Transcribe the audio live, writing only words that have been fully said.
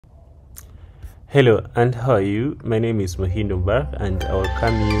Hello and how are you? My name is Muhindo and I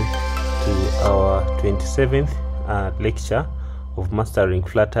welcome you to our 27th lecture of Mastering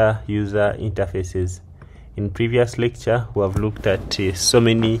Fluter User Interfaces. In previous lecture, we have looked at so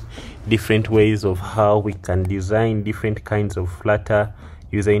many different ways of how we can design different kinds of Fluter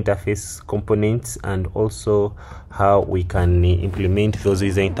user interface components, and also how we can implement those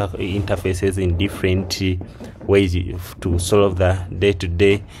user interfaces in different ways to solve the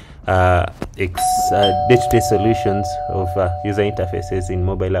day-to-day solutions of user interfaces in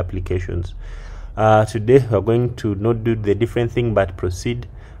mobile applications. Today we're going to not do the different thing but proceed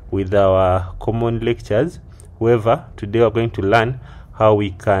with our common lectures. However, today we're going to learn how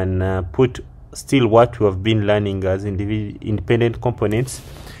we can put still what we have been learning as independent components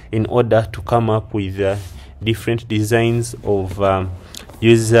in order to come up with different designs of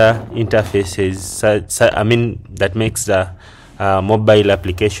user interfaces that makes the mobile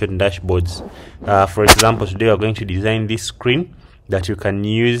application dashboards. For example, today we're going to design this screen that you can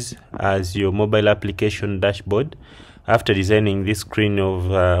use as your mobile application dashboard. After designing this screen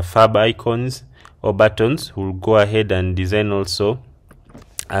of fab icons or buttons, we'll go ahead and design also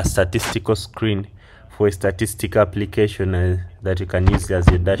a statistical screen for a statistical application that you can use as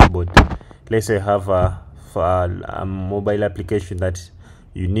your dashboard. Let's say you have a mobile application that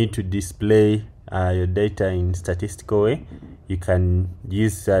you need to display your data in statistical way. You can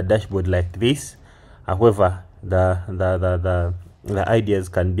use a dashboard like this. However, the ideas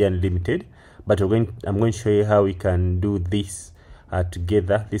can be unlimited, but I'm going to show you how we can do this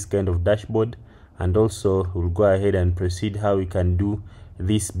together, this kind of dashboard, and also we'll go ahead and proceed how we can do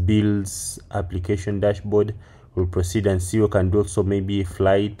this bills application dashboard. We'll proceed and see we can do also maybe a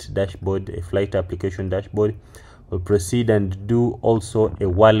flight dashboard, a flight application dashboard. We'll proceed and do also a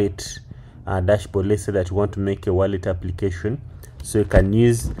wallet dashboard. Let's say that you want to make a wallet application, so you can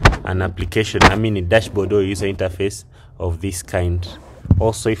use an application, a dashboard or user interface of this kind.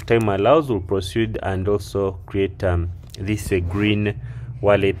 Also, if time allows, we'll proceed and also create this a green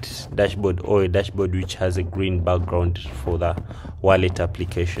wallet dashboard, or a dashboard which has a green background for the wallet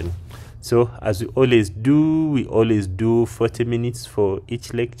application. So as we always do 40 minutes for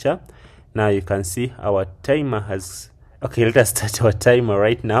each lecture. Now you can see our timer has let us start our timer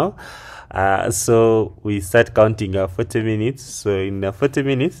right now. So we start counting our 40 minutes. So in 40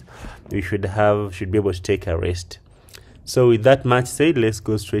 minutes we should be able to take a rest. So with that much said, let's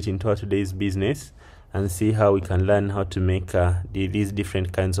go straight into our today's business and see how we can learn how to make these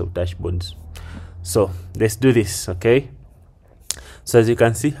different kinds of dashboards. So let's do this, okay? So as you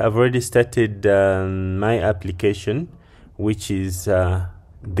can see, I've already started my application, which is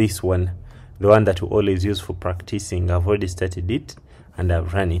this one, the one that we always use for practicing. I've already started it and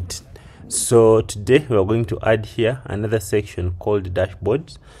I've run it. So today we're going to add here another section called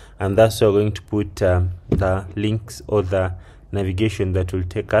dashboards, and that's where we're going to put the links or the navigation that will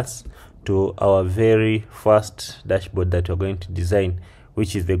take us to our very first dashboard that we're going to design,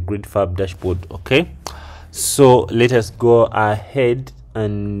 which is the grid fab dashboard. Okay, so let us go ahead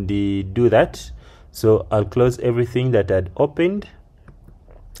and do that. So I'll close everything that I'd opened,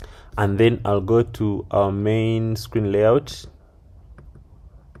 and then I'll go to our main screen layout,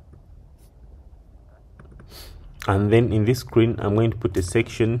 and then in this screen I'm going to put a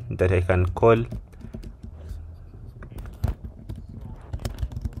section that I can call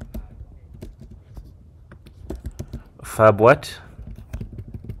fab what?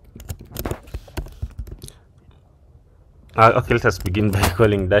 Okay, let us begin by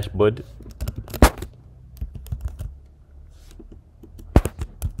calling dashboard.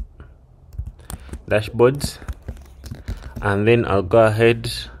 Dashboards, and then I'll go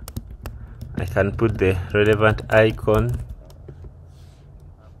ahead, I can put the relevant icon,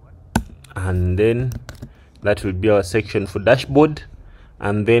 and then that will be our section for dashboard.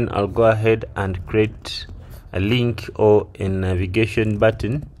 And then I'll go ahead and create a link or a navigation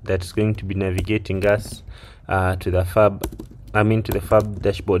button that's going to be navigating us to the fab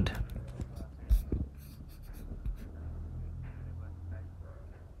dashboard.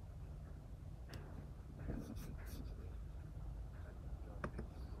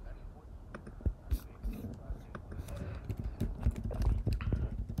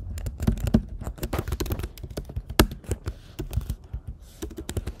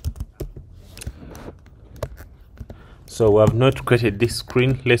 So we have not created this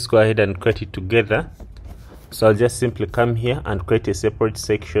screen. Let's go ahead and create it together. So I'll just simply come here and create a separate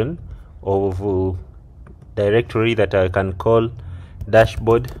section of directory that I can call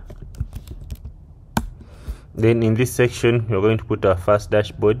dashboard. Then in this section we're going to put our first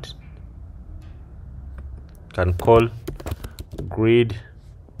dashboard. Can call grid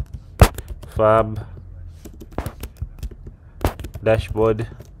fab dashboard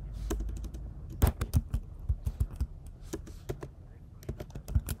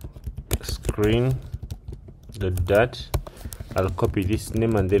screen dot. I'll copy this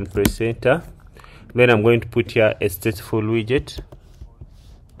name and then press enter. Then I'm going to put here a stateful widget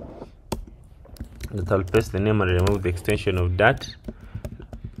that I'll paste the name and remove the extension of that,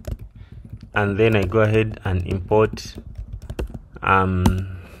 and then I go ahead and import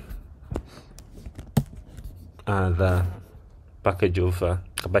the package of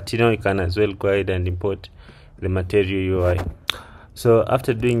Cupertino. You can as well go ahead and import the material UI. So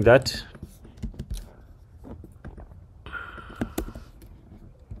after doing that,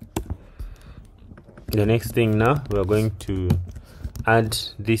 the next thing now, we're going to add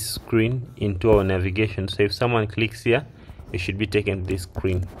this screen into our navigation. So if someone clicks here, it should be taken to this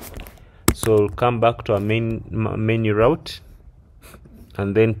screen. So we'll come back to our main menu route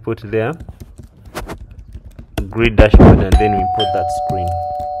and then put there grid dashboard, and then we import that screen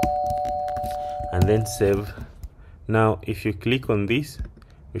and then save. Now if you click on this,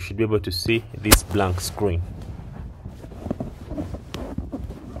 you should be able to see this blank screen.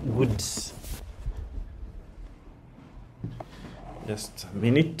 Good. Just a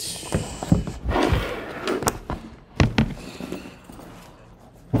minute.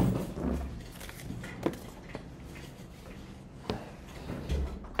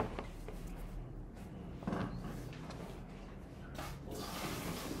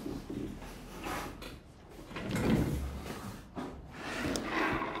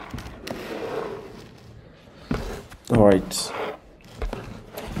 All right.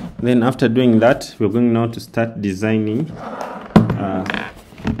 Then after doing that, we're going now to start designing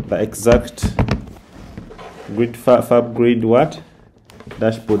the exact grid fab grid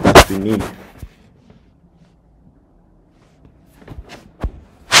dashboard that we need.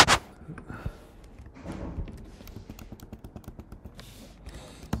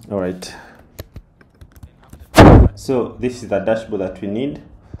 All right. So this is the dashboard that we need.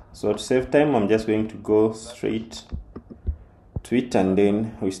 So to save time, I'm just going to go straight to it, and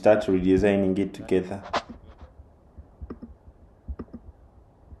then we start redesigning it together.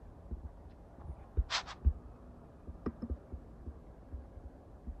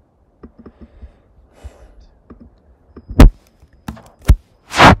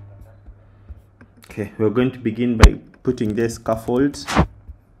 Okay, we're going to begin by putting the scaffolds.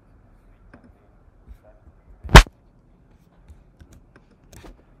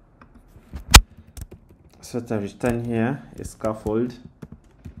 So to return here a scaffold,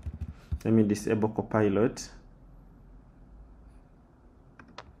 let me disable Copilot.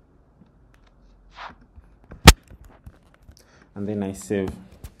 And then I save.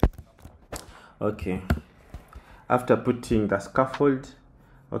 Okay, after putting the scaffold,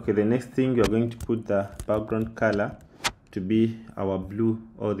 okay, the next thing you're going to put the background color to be our blue,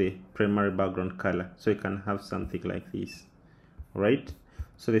 or the primary background color, so you can have something like this. All right,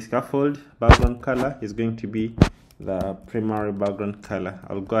 so the scaffold background color is going to be the primary background color.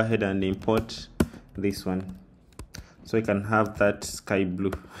 I'll go ahead and import this one, so you can have that sky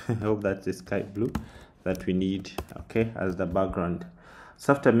blue. I hope that's the sky blue that we need, okay, as the background.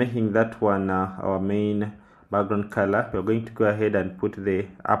 So after making that one our main background color, we're going to go ahead and put the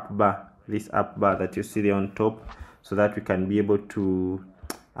up bar, this up bar that you see there on top, so that we can be able to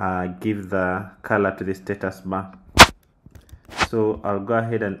give the color to the status bar. So I'll go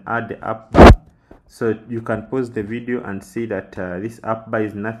ahead and add the up bar. So you can pause the video and see that this up bar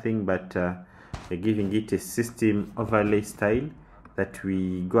is nothing but we're giving it a system overlay style, that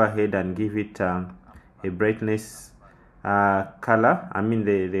we go ahead and give it a brightness color, I mean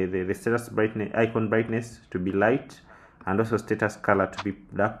the status brightness, icon brightness to be light, and also status color to be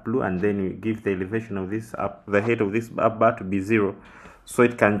dark blue, and then we give the elevation of this up, the head of this up bar to be 0, so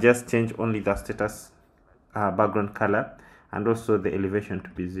it can just change only the status background color, and also the elevation to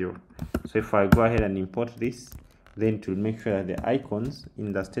be 0. So if I go ahead and import this, then to make sure that the icons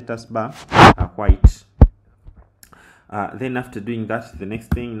in the status bar are white. Then after doing that, the next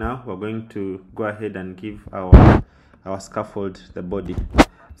thing now, we're going to go ahead and give our scaffold the body.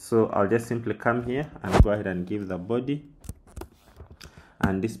 So I'll just simply come here and go ahead and give the body,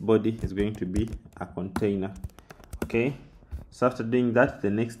 and this body is going to be a container. Okay, so after doing that, the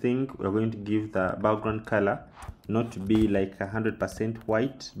next thing, we're going to give the background color not to be like 100%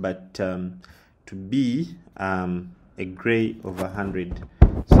 white, but to be a gray of 100.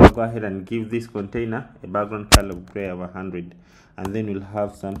 So I'll go ahead and give this container a background color of gray of 100, and then we'll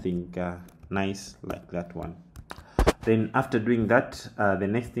have something nice like that one. Then after doing that, the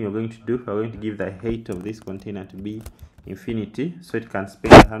next thing we're going to do, we're going to give the height of this container to be infinity, so it can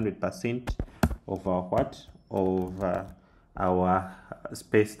spend 100% of our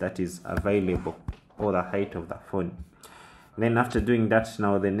space that is available, or the height of the phone. Then after doing that,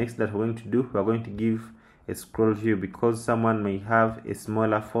 now the next that we're going to do, we're going to give a scroll view, because someone may have a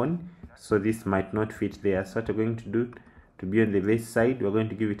smaller phone, so this might not fit there. So what we're going to do, to be on the left side, we're going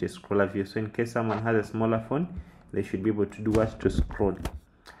to give it a scroller view, so in case someone has a smaller phone, they should be able to do what? To scroll.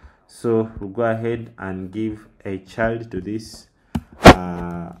 So we'll go ahead and give a child to this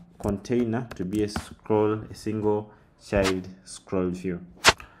container to be a single child scroll view.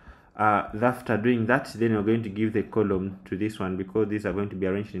 After doing that, then we're going to give the column to this one, because these are going to be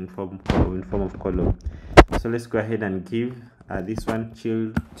arranged in form of column. So let's go ahead and give this one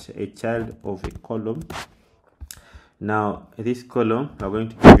a child of a column. Now this column, we're going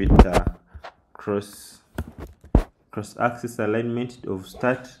to give it cross axis alignment of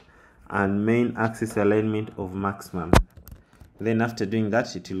start and main axis alignment of maximum. Then after doing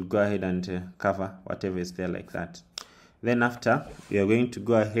that, it will go ahead and cover whatever is there, like that. Then after, we are going to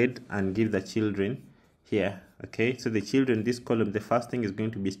go ahead and give the children here. Okay, so the children, this column, the first thing is going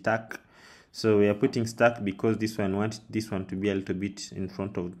to be stack. So we are putting stack because this one wants this one to be a little bit in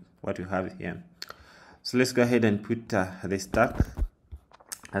front of what we have here. So let's go ahead and put the stack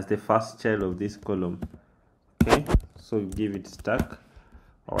as the first child of this column. Okay, so give it stack.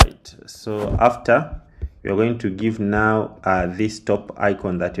 All right, so after, we are going to give now this top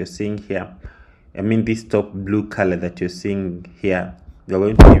icon that you're seeing here. I mean this top blue color that you're seeing here. We're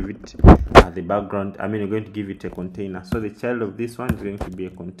going to give it the background. I mean, we're going to give it a container. So the child of this one is going to be a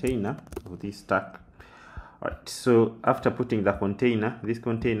container of this stack. All right, so after putting the container, this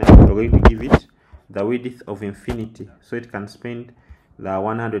container, we're going to give it the width of infinity, so it can spend the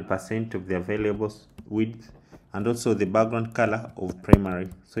 100% of the available width, and also the background color of primary,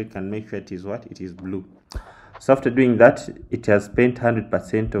 so it can make sure it is what? It is blue. So after doing that, it has spent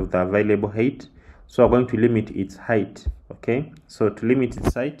 100% of the available height, so we're going to limit its height. Okay, so to limit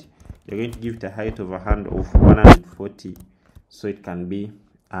its height, you're going to give it a height of 140, so it can be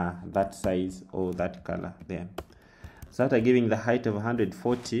that size or that color there. So after giving the height of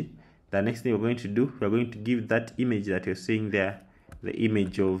 140, the next thing we're going to do, we're going to give that image that you're seeing there, the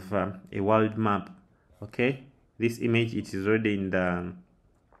image of a world map. Okay, this image, it is already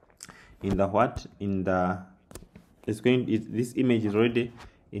this image is already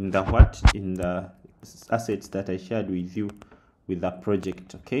in the assets that I shared with you with the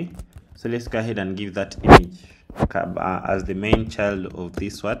project. Okay, so let's go ahead and give that image as the main child of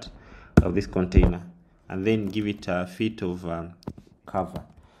this container, and then give it a fit of cover.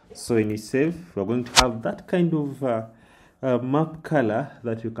 So in its save, we're going to have that kind of map color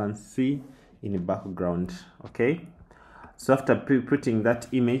that you can see in the background. Okay, so after putting that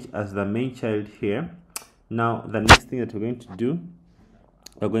image as the main child here, now the next thing that we're going to do,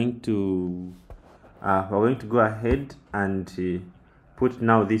 we're going to go ahead and put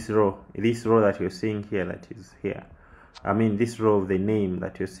now this row that you're seeing here, that is here. I mean this row of the name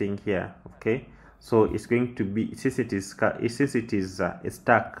that you're seeing here. Okay, so it's going to be, since it is a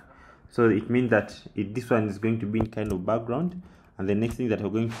stack, so it means that this one is going to be in kind of background, and the next thing that we're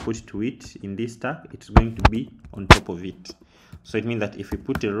going to put to it in this stack, it's going to be on top of it. So it means that if we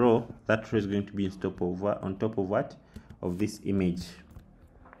put a row, that row is going to be on top of what? Of this image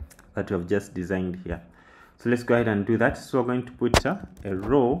that we have just designed here. So let's go ahead and do that. So we're going to put a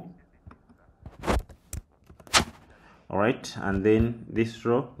row. All right, and then this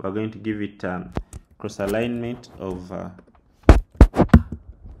row, we're going to give it cross alignment of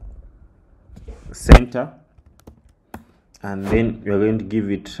center, and then we're going to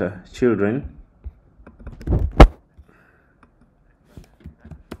give it children.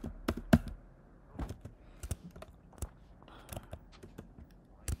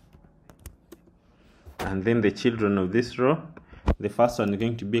 And then the children of this row, the first one is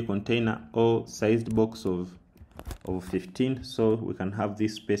going to be a container or sized box of 15, so we can have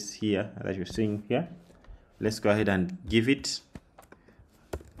this space here that you're seeing here. Let's go ahead and give it.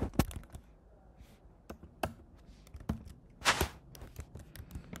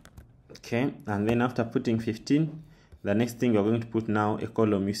 Okay, and then after putting 15, the next thing we're going to put now a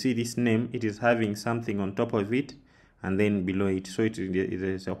column. You see this name, it is having something on top of it and then below it, so it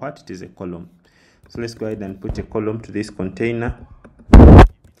is a what? It is a column. So let's go ahead and put a column to this container,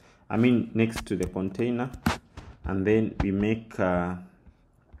 I mean next to the container, and then we make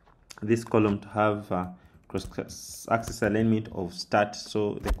this column to have cross axis alignment of start,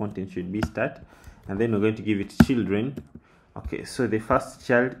 so the content should be start, and then we're going to give it children. Okay, so the first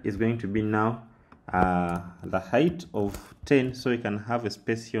child is going to be now the height of 10, so we can have a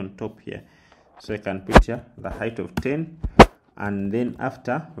space here on top here. So I can put here the height of 10, and then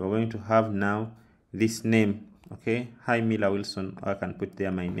after we're going to have now this name. Okay, hi Mila Wilson, or I can put there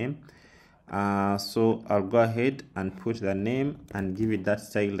my name. So I'll go ahead and put the name and give it that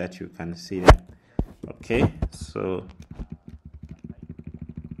style that you can see there. Okay, so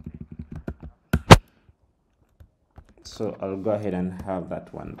I'll go ahead and have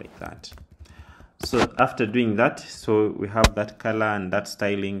that one like that. So after doing that, so we have that color and that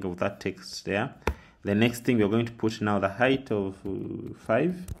styling of that text there. The next thing we're going to put now the height of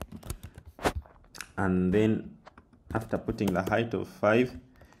 5, and then after putting the height of 5,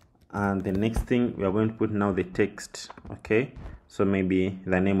 and the next thing we are going to put now the text. Okay, so maybe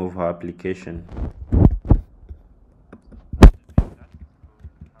the name of our application.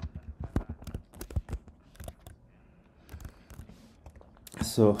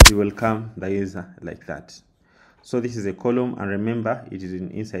 So we will come the user like that. So this is a column, and remember it is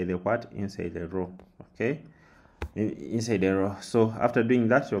inside the what? Inside the row. Okay, inside the row. So after doing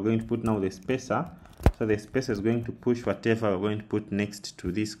that, you're going to put now the spacer. So the spacer is going to push whatever we're going to put next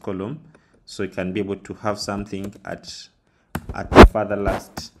to this column, so you can be able to have something at the further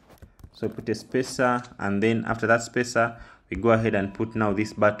last. So put a spacer, and then after that spacer, we go ahead and put now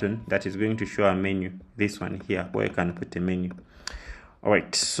this button that is going to show a menu. This one here, where you can put a menu.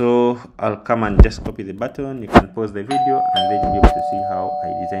 Alright, so I'll come and just copy the button. You can pause the video and then you'll be able to see how I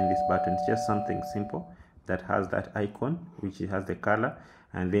designed this button. It's just something simple that has that icon, which has the color,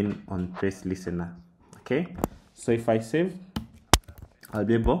 and then on press listener. Okay, so if I save, I'll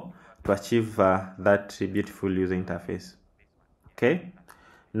be able to achieve that beautiful user interface. Okay,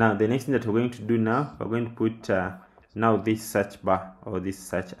 now the next thing that we're going to do now, we're going to put now this search bar or this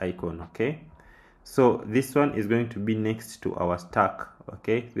search icon. Okay, so this one is going to be next to our stack.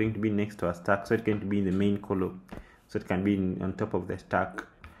 Okay, it's going to be next to our stack, so it's going to be in the main column, so it can be on top of the stack.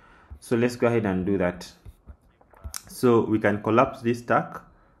 So let's go ahead and do that. So we can collapse this stack.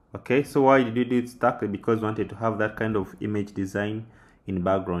 Okay, so why did we do it stack? Because we wanted to have that kind of image design in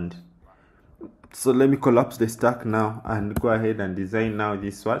background. So let me collapse the stack now and go ahead and design now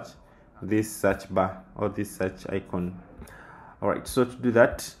this search bar or this search icon. All right, so to do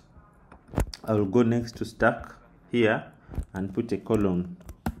that, I will go next to stack here and put a column.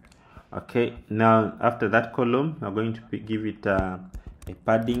 Okay, now after that column, I'm going to give it a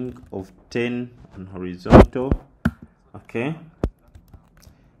padding of 10 on horizontal. Okay,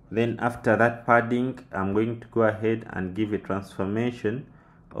 then after that padding, I'm going to go ahead and give a transformation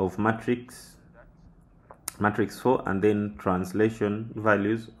of matrix 4, and then translation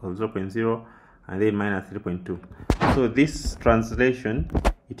values of 0.0 and then minus 3.2. so this translation,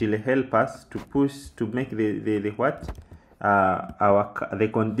 it will help us to make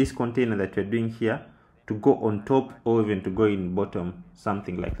this container that we're doing here to go on top, or even to go in bottom,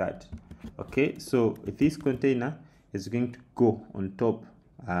 something like that. Okay, so this container is going to go on top,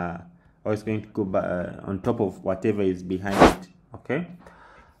 or it's going to go on top of whatever is behind it. Okay,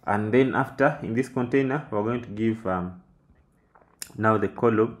 and then after, in this container, we're going to give now the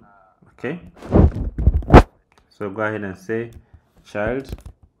column. Okay, so go ahead and say child.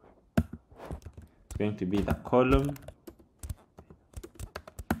 It's going to be the column,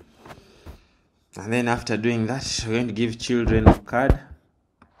 and then after doing that, we're going to give children a card.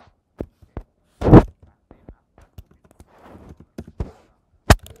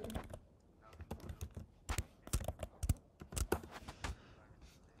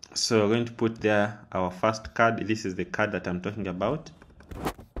 So we're going to put there our first card. This is the card that I'm talking about.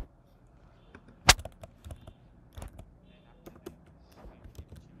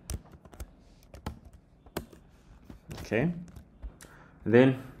 Okay,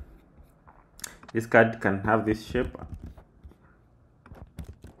 then this card can have this shape.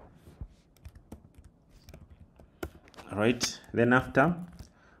 Alright, then after,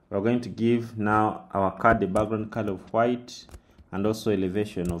 we're going to give now our card the background color of white, and also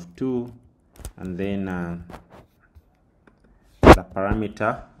elevation of 2, and then the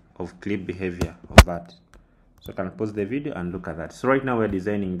parameter of clip behavior of that. So I can pause the video and look at that. So right now we're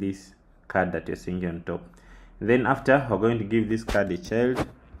designing this card that you're seeing here on top. Then after, we're going to give this card a child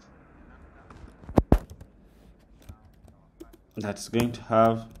that's going to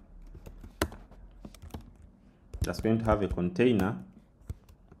have a container.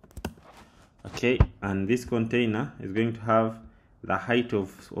 Okay, and this container is going to have the height of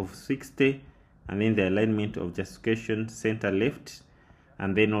 60, and then the alignment of justification center left,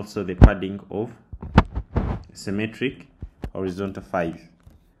 and then also the padding of symmetric horizontal 5.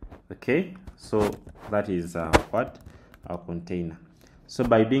 Okay, so that is our container. So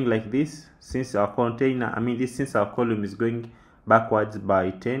by doing like this, since our container, since our column is going backwards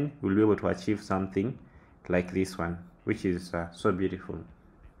by 10, we'll be able to achieve something like this one, which is so beautiful.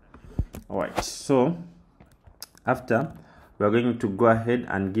 All right, so after, we're going to go ahead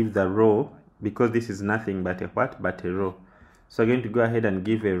and give the row, because this is nothing but a what? But a row. So we're going to go ahead and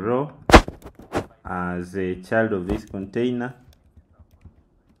give a row as a child of this container.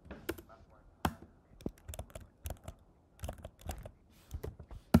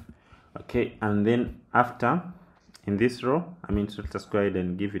 Okay, and then after, in this row, so let's go ahead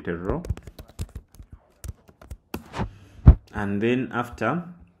and give it a row. And then after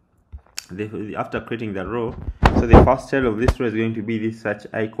creating the row, so the first child of this row is going to be this search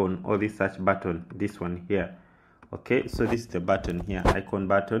icon or this search button, this one here. Okay, so this is the button here, icon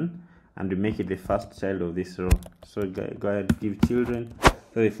button, and we make it the first child of this row. So go ahead, give children.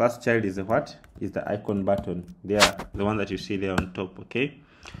 So the first child is the what? Is the icon button there, the one that you see there on top. Okay,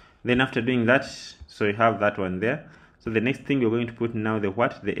 then after doing that, so you have that one there. So the next thing you're going to put now the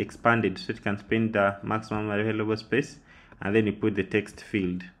what? The expanded, so it can spend the maximum available space, and then you put the text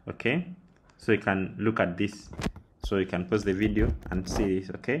field. Okay, so you can look at this, so you can pause the video and see this.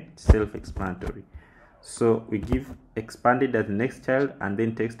 Okay, self-explanatory. So we give expanded as the next child, and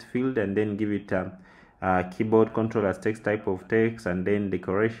then text field, and then give it keyboard control as text type of text, and then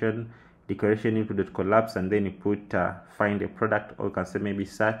decoration input collapse, and then you put find a product, or you can say maybe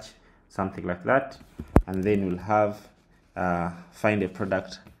search, something like that, and then we'll have find a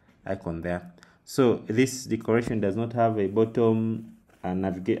product icon there. So this decoration does not have a bottom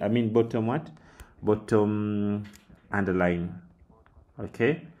bottom underline.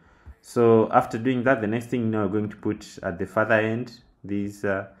 Okay, so after doing that, the next thing now we're going to put at the further end this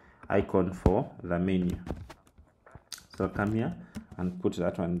icon for the menu. So come here and put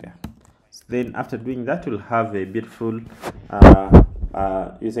that one there. So then after doing that, we'll have a beautiful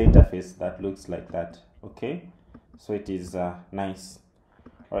user interface that looks like that. Okay, so it is nice.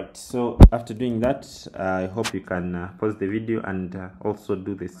 Alright, so after doing that, I hope you can pause the video and also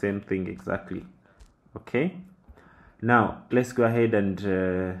do the same thing exactly. Okay, now let's go ahead and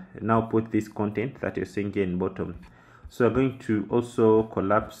now put this content that you're seeing here in bottom. So we're going to also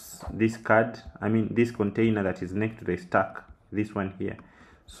collapse this card, this container that is next to the stack, this one here.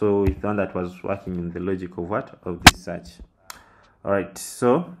 So it's the one that was working in the logic of what? Of this search. Alright,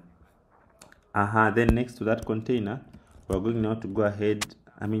 so then next to that container, we're going now to go ahead,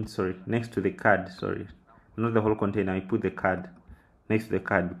 next to the card, not the whole container, I put the card next to the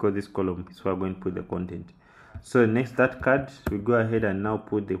card, because this column is where we're going to put the content. So next to that card, we go ahead and now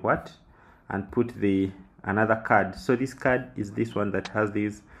put the what? And put the another card. So this card is this one that has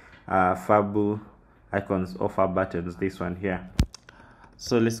these fab icons or fab buttons, this one here.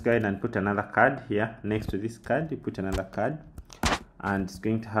 So let's go ahead and put another card here. Next to this card, you put another card, and it's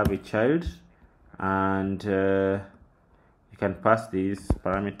going to have a child, and you can pass these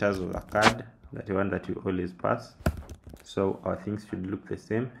parameters of the card, that the one that you always pass. So our things should look the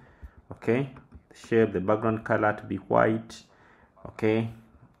same. Okay, the shape, the background color to be white. Okay,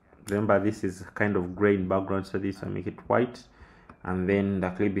 remember this is kind of gray in background, so this will make it white, and then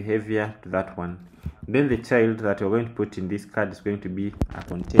the click behavior to that one. Then the child that you're going to put in this card is going to be a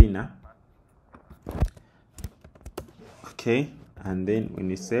container. Okay, and then when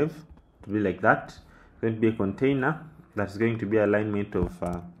you save, to be like that, it's going to be a container that's going to be alignment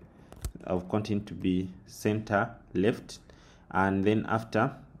of content to be center left, and then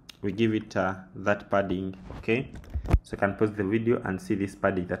after we give it that padding. Okay, so you can pause the video and see this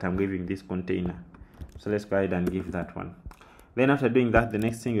padding that I'm giving this container. So let's go ahead and give that one. Then after doing that, the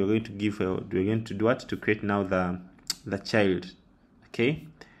next thing we're going to give, we're going to do what? To create now the child. Okay,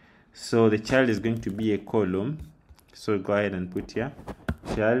 so the child is going to be a column. So go ahead and put here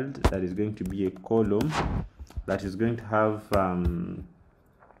child, that is going to be a column that is going to have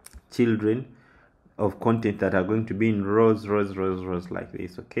children of content that are going to be in rows like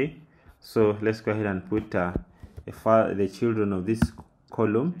this. Okay, so let's go ahead and put the children of this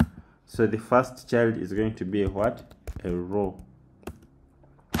column. So the first child is going to be a what? A row.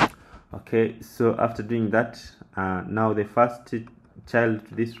 Okay, so after doing that, now the first child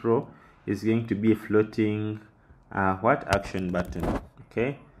to this row is going to be a floating action button.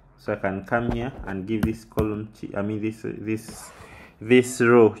 Okay, so I can come here and give this column this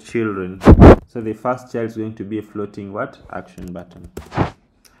row children. So the first child is going to be a floating action button.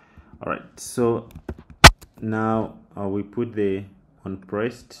 All right, so now we put the on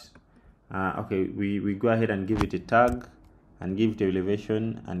pressed. Okay, we go ahead and give it a tag, and give it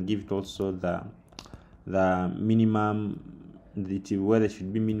elevation, and give it also the minimum, where there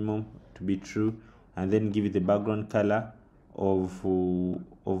should be minimum to be true, and then give it the background color of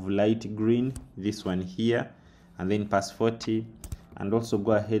light green, this one here, and then pass 40, and also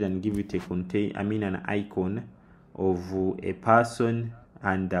go ahead and give it an icon of a person,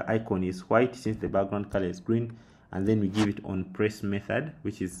 and the icon is white since the background color is green, and then we give it on press method,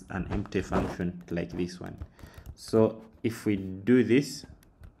 which is an empty function like this one. So if we do this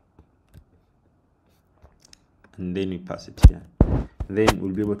and then we pass it here, then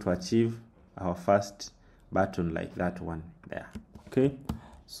we'll be able to achieve our first button like that one there. Okay,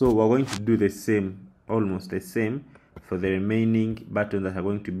 so we're going to do the same, almost the same, for the remaining buttons that are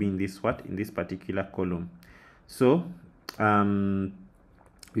going to be in this particular column. So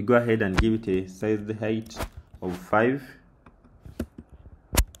we go ahead and give it a size height of 5.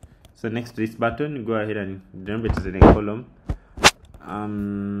 So next to this button, go ahead and remember it is in a column.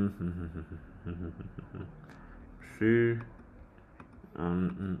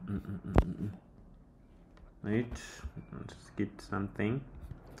 Right, let's skip something.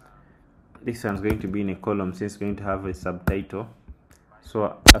 This one's going to be in a column since it's going to have a subtitle.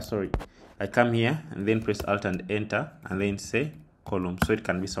 So I come here and then press Alt and Enter and then say column, so it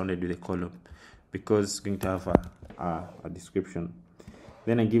can be sounded with a column because it's going to have a description.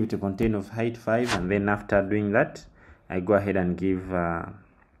 Then I give it a content of height 5, and then after doing that, I go ahead and give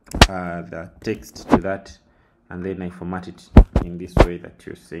the text to that, and then I format it in this way that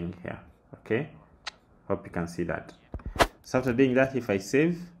you're seeing here. Okay, hope you can see that. So after doing that, if I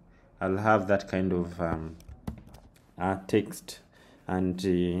save, I'll have that kind of text and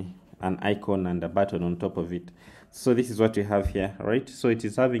an icon and a button on top of it. So this is what we have here, right? So it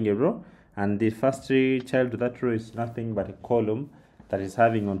is having a row, and the first child of that row is nothing but a column that is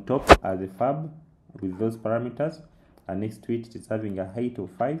having on top as a fab with those parameters, and next to it is having a height of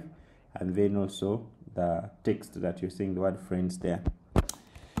 5, and then also the text that you're seeing, the word friends there.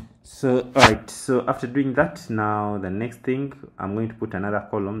 So alright, so after doing that, now the next thing, I'm going to put another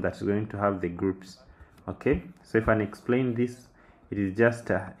column that's going to have the groups. Okay, so if I explain this, it is just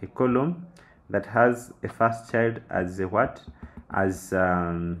a column that has a first child as a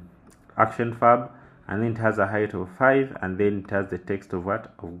action fab, and then it has a height of 5, and then it has the text of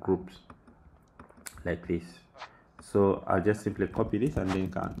groups like this. So I'll just simply copy this and then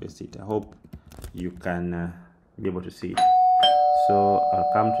can paste it. I hope you can be able to see it. So I'll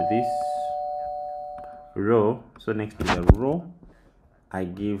come to this row. So next to the row, I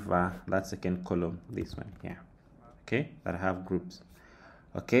give that second column, this one here, okay, that have groups.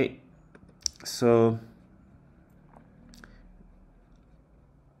 Okay, so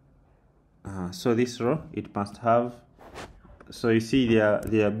so this row, it must have, so you see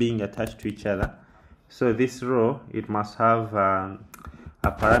they are being attached to each other. So this row, it must have a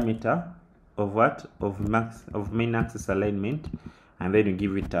parameter of main axis alignment, and then you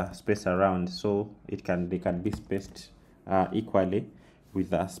give it a space around, so they can be spaced equally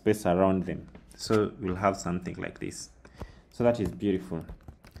with a space around them. So we'll have something like this. So that is beautiful.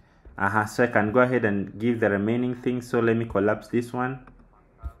 So I can go ahead and give the remaining things. So let me collapse this one,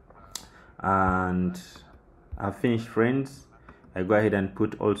 and I've finished friends. I go ahead and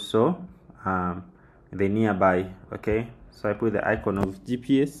put also the nearby. Okay, so I put the icon of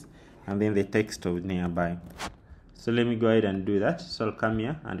GPS and then the text of nearby. So let me go ahead and do that. So I'll come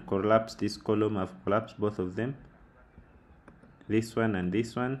here and collapse this column. I've collapsed both of them, this one and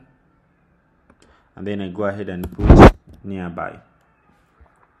this one, and then I go ahead and put nearby.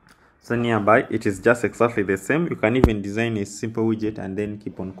 So nearby, it is just exactly the same. You can even design a simple widget and then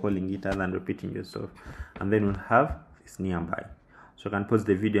keep on calling it other than repeating yourself, and then we'll have this nearby. So I can pause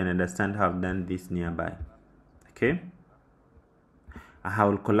the video and understand how I've done this nearby. Okay, I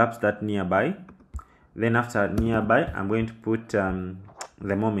will collapse that nearby. Then after nearby, I'm going to put the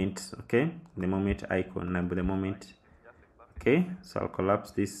moment. Okay, the moment icon, the moment. Okay, so I'll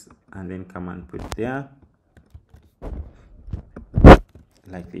collapse this and then come and put there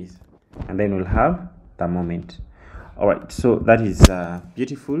like this, and then we'll have the moment. All right, so that is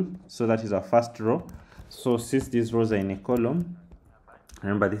beautiful. So that is our first row. So since these rows are in a column,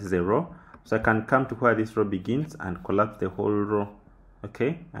 remember this is a row, so I can come to where this row begins and collapse the whole row.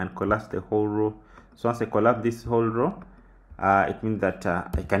 Okay, and collapse the whole row. So once I collapse this whole row, it means that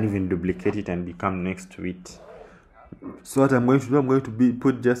I can even duplicate it and become next to it. So what I'm going to do, I'm going to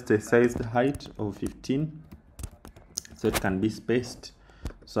put just a size height of 15, so it can be spaced.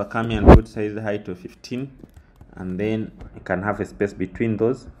 So I come here and put size height of 15, and then I can have a space between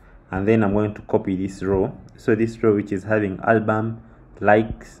those, and then I'm going to copy this row. So this row, which is having album,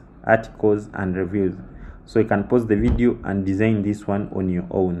 likes, articles, and reviews. So you can pause the video and design this one on your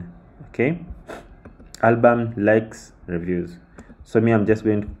own. Okay, album, likes, reviews. So me, I'm just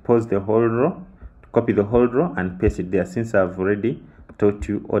going to pause the whole row, copy the whole row and paste it there, since I've already taught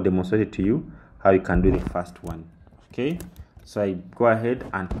you or demonstrated to you how you can do the first one. Okay, so I go ahead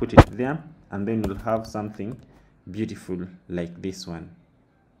and put it there, and then we'll have something beautiful like this one.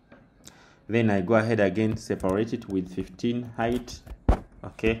 Then I go ahead again, separate it with 15 height.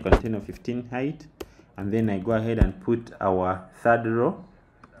 Okay, container 15 height, and then I go ahead and put our third row,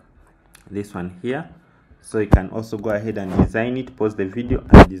 this one here. So you can also go ahead and design it, pause the video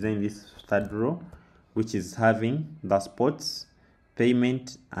and design this third row, which is having the spots,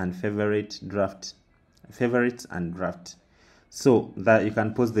 payment and favorites and draft. So that you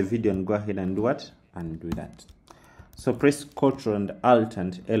can pause the video and go ahead and do what? And do that. So press Ctrl and Alt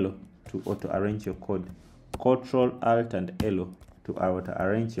and L to auto arrange your code. Ctrl Alt and L to auto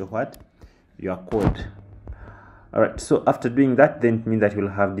arrange your what? Your code. Alright, so after doing that, then it means that you'll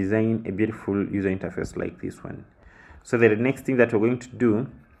have designed a beautiful user interface like this one. So the next thing that we're going to do,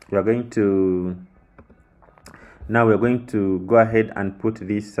 we're going to go ahead and put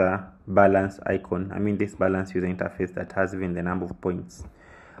this balance icon, this balance user interface that has even the number of points.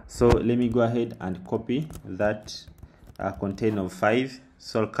 So let me go ahead and copy that container of 5.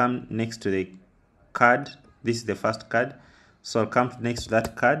 So I'll come next to the card. This is the first card. So I'll come next to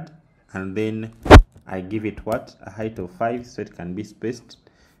that card, and then I give it what? A height of 5 so it can be spaced.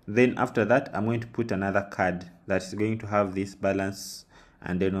 Then after that, I'm going to put another card that is going to have this balance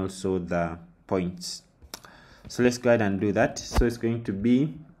and then also the points. So let's go ahead and do that. So it's going to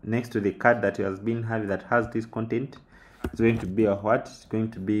be next to the card that has been having, that has this content. It's going to be a what? It's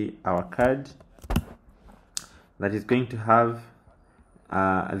going to be our card that is going to have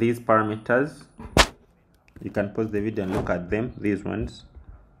these parameters. You can pause the video and look at them, these ones.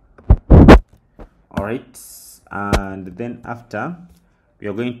 Alright, and then after, we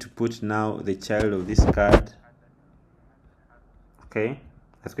are going to put now the child of this card. Okay,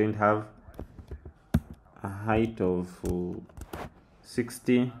 that's going to have a height of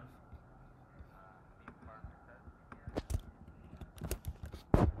 60.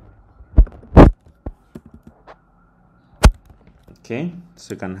 Okay,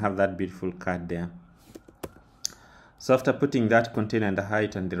 so you can have that beautiful card there. So after putting that container and the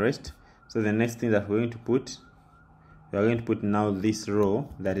height and the rest, so the next thing that we're going to put, we are going to put now this row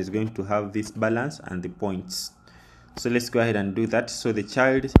that is going to have this balance and the points. So let's go ahead and do that. So the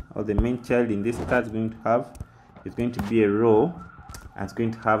child, or the main child in this card, is going to be a row, and it's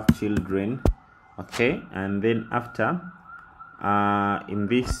going to have children. Okay, and then after, in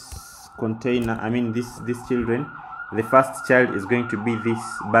this container, this children, the first child is going to be this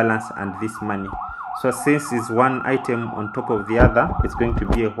balance and this money. So since it's one item on top of the other, it's going to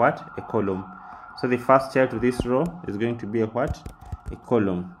be a what? A column. So the first child to this row is going to be a what? A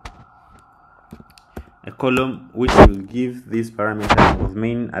column. A column which will give these parameters of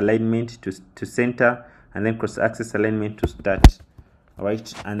main alignment to center, and then cross-axis alignment to start.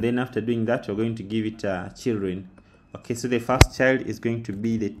 Alright, and then after doing that, we're going to give it children. Okay, so the first child is going to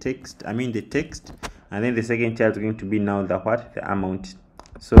be the text, and then the second child is going to be now the what? The amount.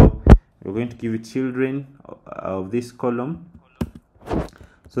 So we're going to give it children of this column.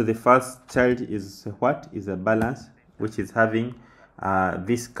 So the first child is what? Is a balance, which is having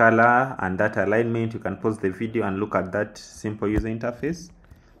this color and that alignment. You can pause the video and look at that simple user interface.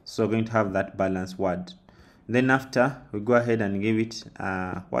 So we're going to have that balance word. Then after, we go ahead and give it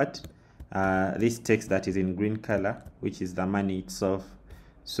this text that is in green color, which is the money itself.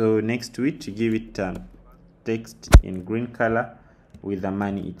 So next to it, you give it text in green color with the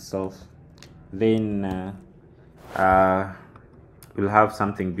money itself. Then we'll have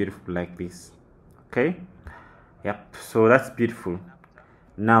something beautiful like this. Okay, yep, so that's beautiful.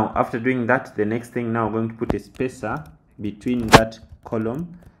 Now after doing that, the next thing, now we're going to put a spacer between that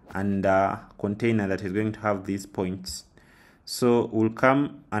column and container that is going to have these points. So we'll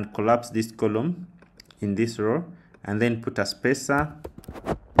come and collapse this column in this row, and then put a spacer,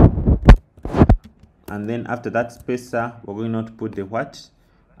 and then after that spacer, we're going to put the what?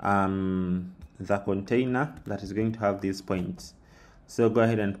 The container that is going to have these points. So go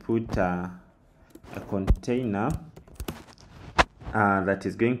ahead and put a container that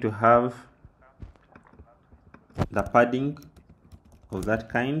is going to have the padding of that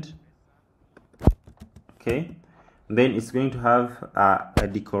kind. Okay, then it's going to have a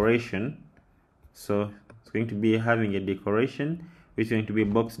decoration. So it's going to be having a decoration, which is going to be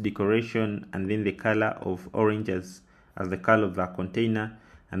box decoration, and then the color of orange as the color of the container,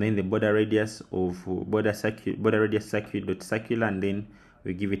 and then the border radius of border radius circular, and then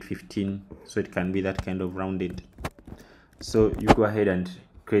we give it 15, so it can be that kind of rounded. So you go ahead and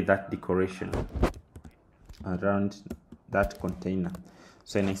create that decoration around that container.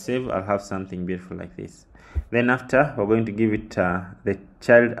 So when I save, I'll have something beautiful like this. Then after, we're going to give it the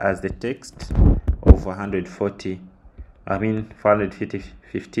child as the text, of 140, I mean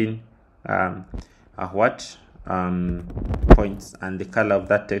 415 points, and the color of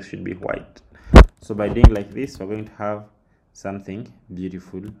that text should be white. So by doing like this, we're going to have something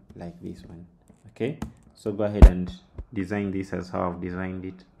beautiful like this one. Okay, so go ahead and design this as how I've designed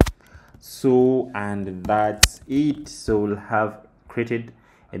it. So, and that's it. So we'll have created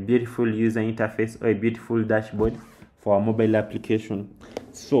a beautiful user interface or a beautiful dashboard for our mobile application.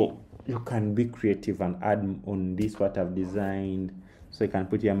 So you can be creative and add on this what I've designed. So you can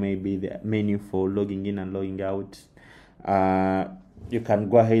put here maybe the menu for logging in and logging out. You can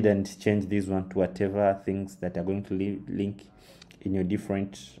go ahead and change this one to whatever things that are going to link in your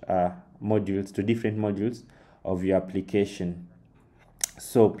different modules, to different modules of your application.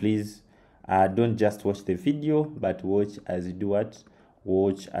 So please don't just watch the video, but watch as you do what?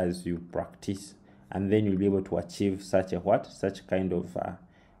 Watch as you practice, and then you'll be able to achieve such kind of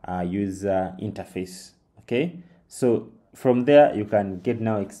user interface. Okay, so from there you can get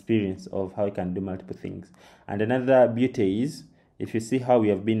now experience of how you can do multiple things. And another beauty is, if you see how we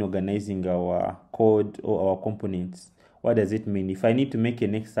have been organizing our code or our components, what does it mean? If I need to make a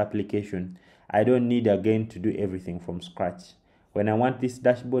next application, I don't need again to do everything from scratch. When I want this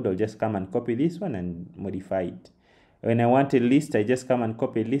dashboard, I'll just come and copy this one and modify it. When I want a list, I just come and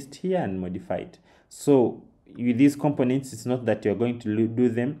copy a list here and modify it. So with these components, it's not that you're going to do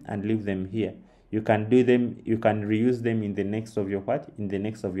them and leave them here. You can do them, you can reuse them in the next of your in the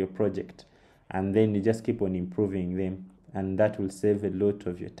next of your project, and then you just keep on improving them, and that will save a lot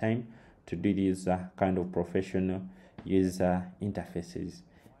of your time to do these kind of professional user interfaces.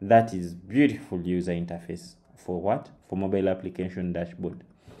 That is beautiful user interface for what? For mobile application dashboard.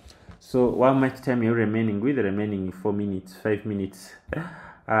 So how much time you're remaining with? Remaining 4 minutes, 5 minutes.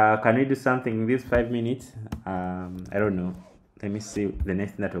 Can we do something in these 5 minutes? I don't know. Let me see the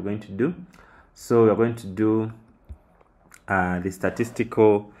next thing that we're going to do. So we're going to do the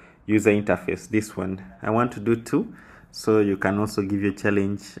statistical user interface. This one I want to do 2, so you can also give you a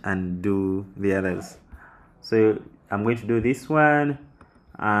challenge and do the others. So I'm going to do this one,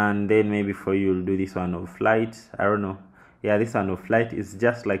 and then maybe for you you'll do this one of flight. I don't know. Yeah, this one of flight is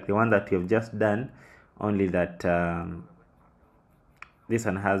just like the one that we have just done, only that this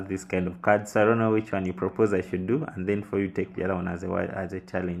one has this kind of cards. So I don't know which one you propose I should do, and then for you take the other one as a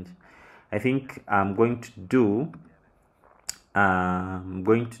challenge. I think I'm going to do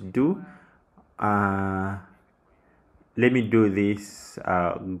let me do this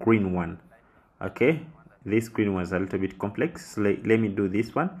green one. Okay, this green one is a little bit complex. Let me do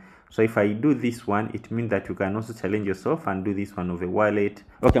this one. So if I do this one, it means that you can also challenge yourself and do this one of a wallet.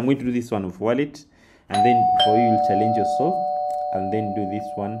 Okay, I'm going to do this one of wallet, and then for you, you'll challenge yourself and then do this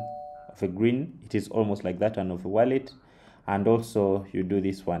one of a green. It is almost like that one of a wallet, and also you do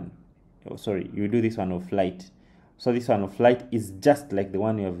this one. Oh, sorry, you do this one of flight. So this one of flight is just like the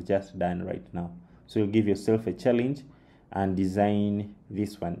one you have just done right now. So you'll give yourself a challenge and design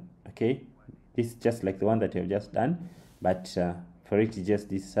this one. Okay, this is just like the one that you have just done, but for it is just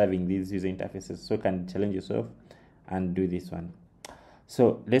this having these user interfaces. So you can challenge yourself and do this one.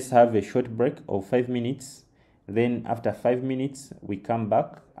 So let's have a short break of 5 minutes. Then after 5 minutes, we come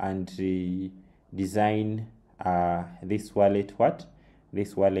back and design this wallet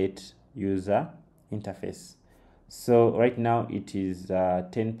this wallet user interface. So right now it is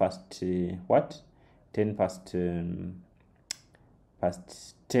 10 past 10 past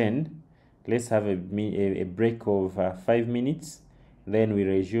 10. Let's have a break of 5 minutes. Then we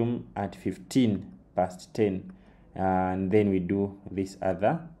resume at 15 past 10, and then we do this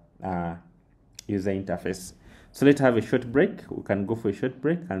other user interface. So let's have a short break. We can go for a short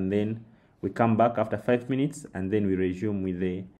break, and then we come back after 5 minutes, and then we resume with the